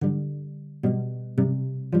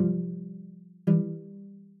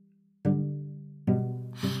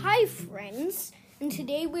friends, and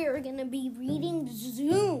today we are going to be reading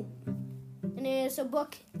Zoom. And it is a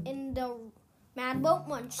book in the Mad About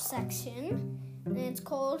Munch section, and it's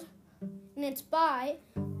by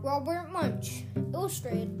Robert Munch,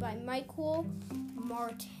 illustrated by Michael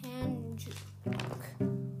Martanjuk.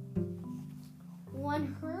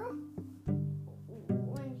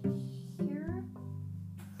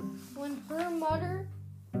 When her mother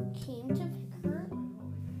came to pick her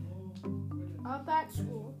up at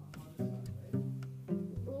school,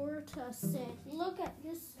 Loretta said, "Look at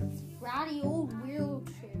this ratty old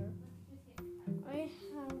wheelchair. I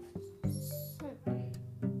have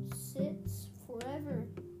sits forever.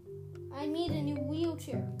 I need a new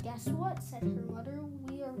wheelchair." "Guess what?" said her mother.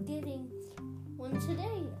 "We are getting one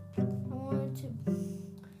today.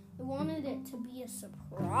 I wanted it to be a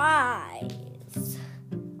surprise."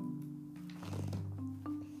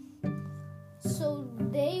 So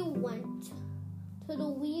they went to the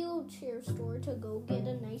wheelchair store to go get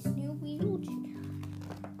a nice new wheelchair.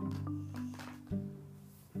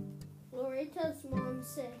 Loretta's mom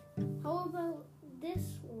said, "How about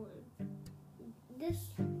this one?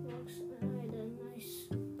 This looks at a nice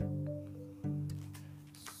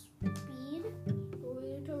speed."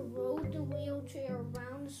 Loretta rode the wheelchair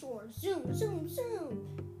around the store. Zoom, zoom, zoom.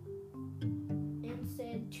 And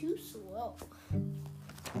said, "Too slow."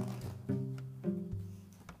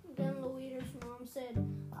 Said,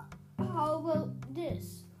 "How about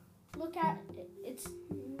this? Look at it. It's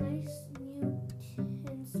nice new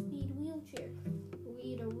 10-speed wheelchair."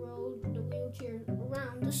 Rita rode the wheelchair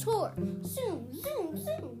around the store. Zoom, zoom,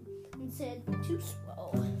 zoom. And said, "Too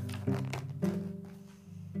slow."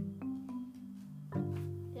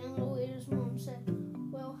 Then Louisa's mom said,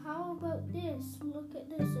 "Well, how about this? Look at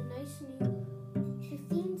this. A nice new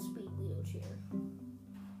 15-speed wheelchair.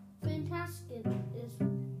 Fantastic. It's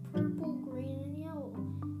purple, green, and yellow.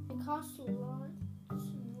 It costs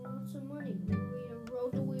lots of money." Rita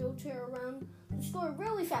rode the wheelchair around the store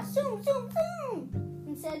really fast. Zoom, zoom, zoom.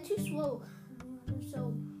 And said, "Too slow."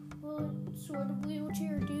 So, what sort of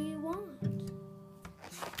wheelchair do you want?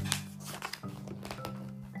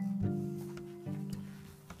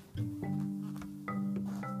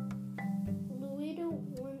 Louisa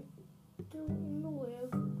went in the way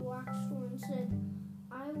of the black store and said,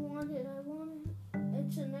 I want it.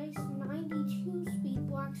 It's a nice 92-speed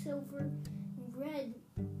black, silver, and red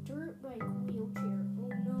dirt bike wheelchair." "Oh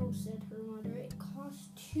no," said her mother. "It costs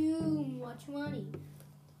too much money.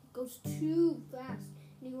 It goes too fast,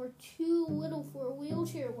 and you are too little for a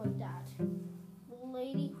wheelchair like that." The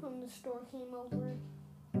lady from the store came over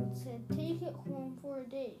and said, "Take it home for a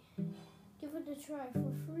day. Give it a try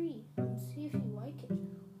for free and see if you like it."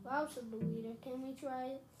 "Wow," said Louisa. "Can we try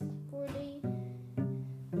it for a day?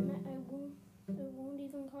 It won't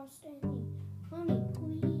even cost any money,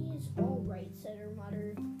 please." "All right," said her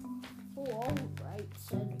mother. "Oh, all right,"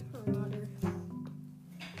 said her mother.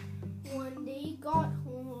 When they got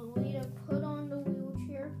home, Lolita put on the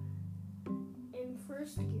wheelchair in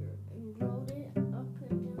first gear and rode it up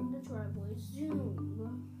and down the driveway. Zoom.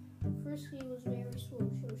 First gear was very slow,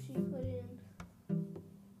 so she put it in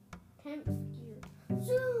 10th gear.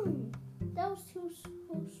 Zoom. That was too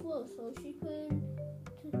slow, so she put it into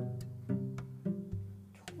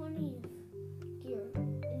 20th gear,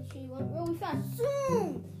 and she went really fast.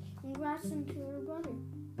 Zoom! And crashed into her brother.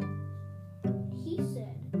 He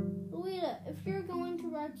said, "Louisa, if you're going to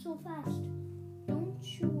ride so fast, don't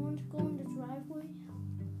you want to go in the driveway?"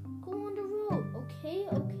 "Go on the road." Okay,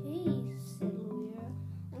 said Louisa.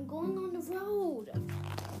 "I'm going on the road."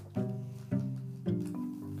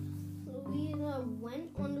 Louisa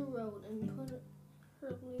went on the road and put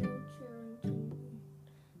her wheelchair into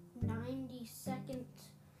 92nd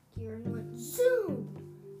gear and went zoom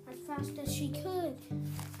as fast as she could.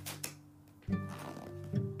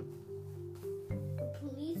 A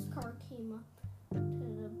police car came up to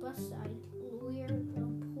the bus side.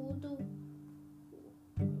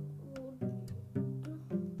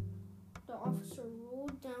 The officer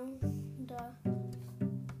rolled down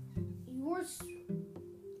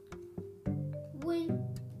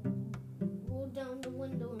the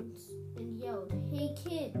window and yelled, "Hey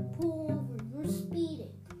kid, pull over, you're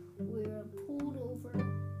speeding." We're pulled over.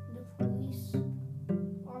 The police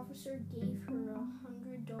officer gave her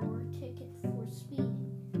 $100 ticket for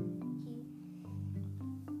speeding.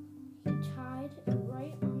 He tied it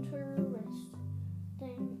right onto her wrist,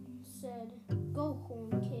 then said, "Go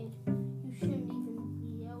home, kid. You shouldn't even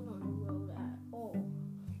be out on the road at all."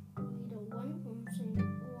 Rita went home saying,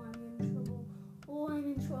 "Oh, I'm in trouble. Oh, I'm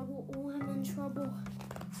in trouble. Oh, I'm in trouble."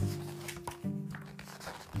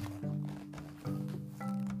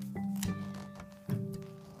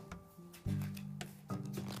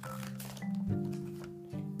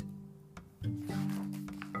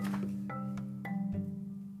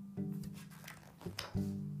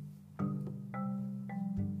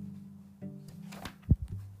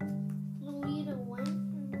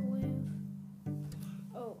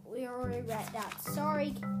 at that.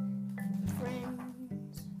 Sorry,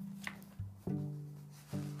 friends.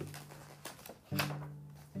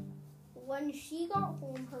 When she got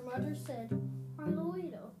home, her mother said, "Hi,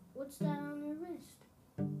 Louida, what's that on your wrist?"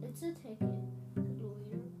 "It's a ticket," said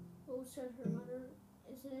Louida. "Oh," said her mother.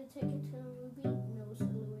 "Is it a ticket to a movie?" "No,"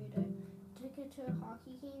 said Louida. "Ticket to a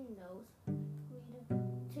hockey game?" "No," Louida.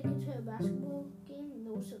 "Ticket to a basketball game?"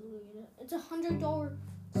 "No," said Louida. "It's $100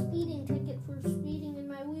 speeding ticket for speeding in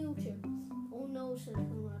my wheelchair." "Oh no," said her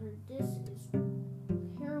mother. "This is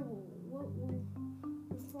terrible. What will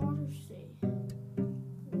your father say?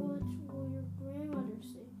 What will your grandmother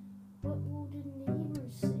say? What will the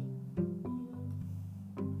neighbors say?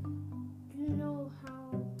 Do you know how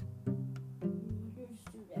mothers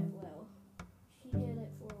do that?" Well, she did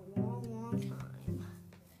it for a long, long time.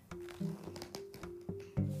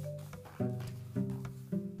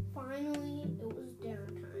 Finally, it was dinner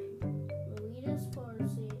time. Louida's father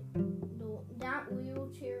said, "That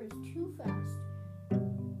wheelchair is too fast.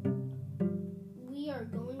 We are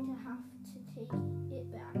going to have to take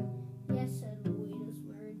it back." "Yes," said Louida's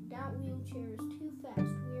mother. "That wheelchair is too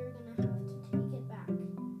fast. We are going to have to take it back."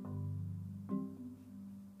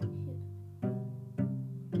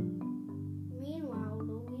 Meanwhile,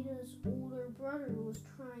 Louida's older brother was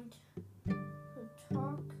trying to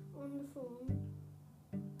talk on the phone,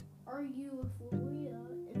 argue with Louida,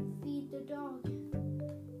 and feed the dog,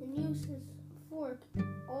 and use his fork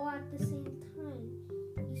all at the same time.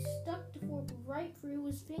 He stuck the fork right through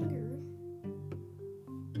his finger.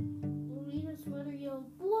 Louida's mother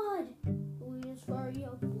yelled, "Blood!" Louida's father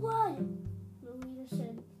yelled, "Blood!" Louida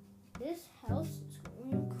said, "This house is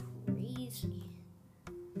going crazy."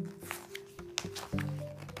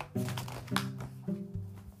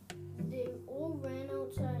 They all ran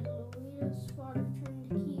outside. Louida's father turned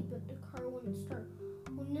the key, but the car wouldn't start.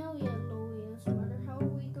 "Oh no," yelled Louida's mother. "How are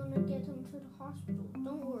we going to get him to the hospital?"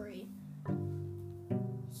 "Don't worry,"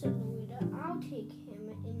 said Louida. "I'll take him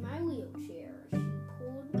in my wheelchair." She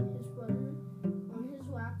pulled his brother on his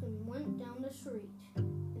lap and went down the street.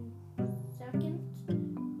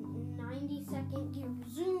 In 90-second gear,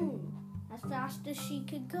 zoom, as fast as she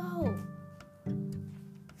could go.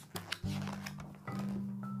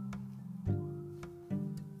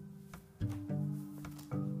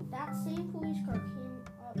 That same police car came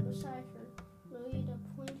up beside her. Louida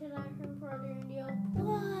pointed at her brother and yelled,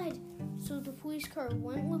 "Blood!" So the police car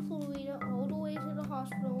went with Louida all the way to the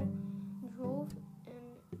hospital, drove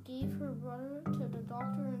and gave her brother to the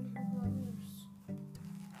doctor, and her brother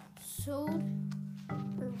sewed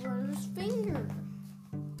her brother's finger.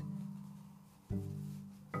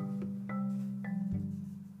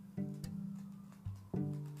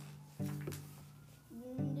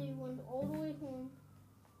 Then they went all the way home,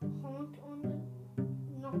 knocked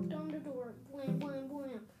on the door, blam, blam,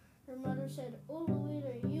 blam. Her mother said, "Oh,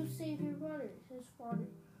 Louida, you saved your brother."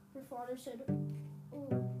 Her father said, "Oh,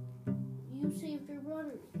 you saved your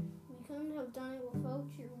brother. We couldn't have done it without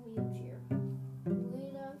your wheelchair.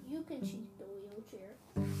 Louida, you can keep the wheelchair."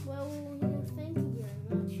 "Well, Louida, thank you very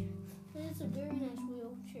much. It is a very nice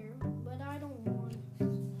wheelchair, but I don't want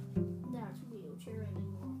that wheelchair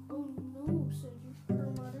anymore." "Oh no," said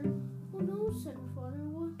her mother. "Oh no," said her father.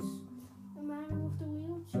 "What's the matter with the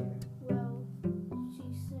wheelchair?" "Well," she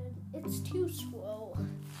said, "it's too slow."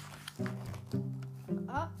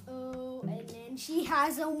 Uh-oh, and then she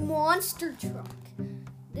has a monster truck.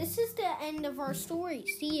 This is the end of our story.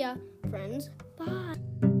 See ya, friends. Bye.